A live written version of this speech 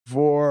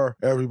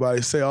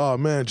everybody say, oh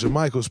man,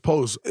 JaMychal's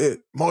post,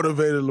 it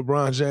motivated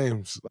LeBron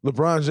James.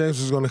 LeBron James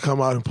is going to come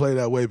out and play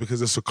that way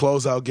because it's a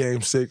closeout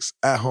Game 6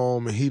 at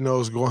home, and he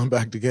knows going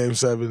back to Game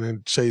 7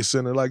 and Chase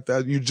Center like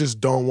that, you just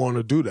don't want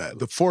to do that.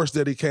 The force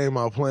that he came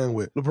out playing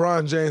with,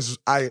 LeBron James,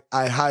 I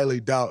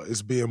highly doubt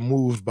is being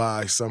moved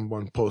by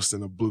someone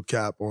posting a blue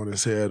cap on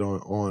his head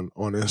on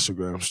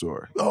Instagram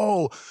story.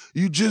 Oh,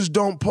 you just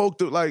don't poke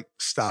the, like,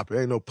 stop it.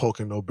 Ain't no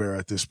poking no bear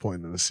at this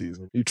point in the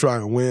season. You try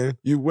and win.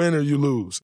 You win or you lose.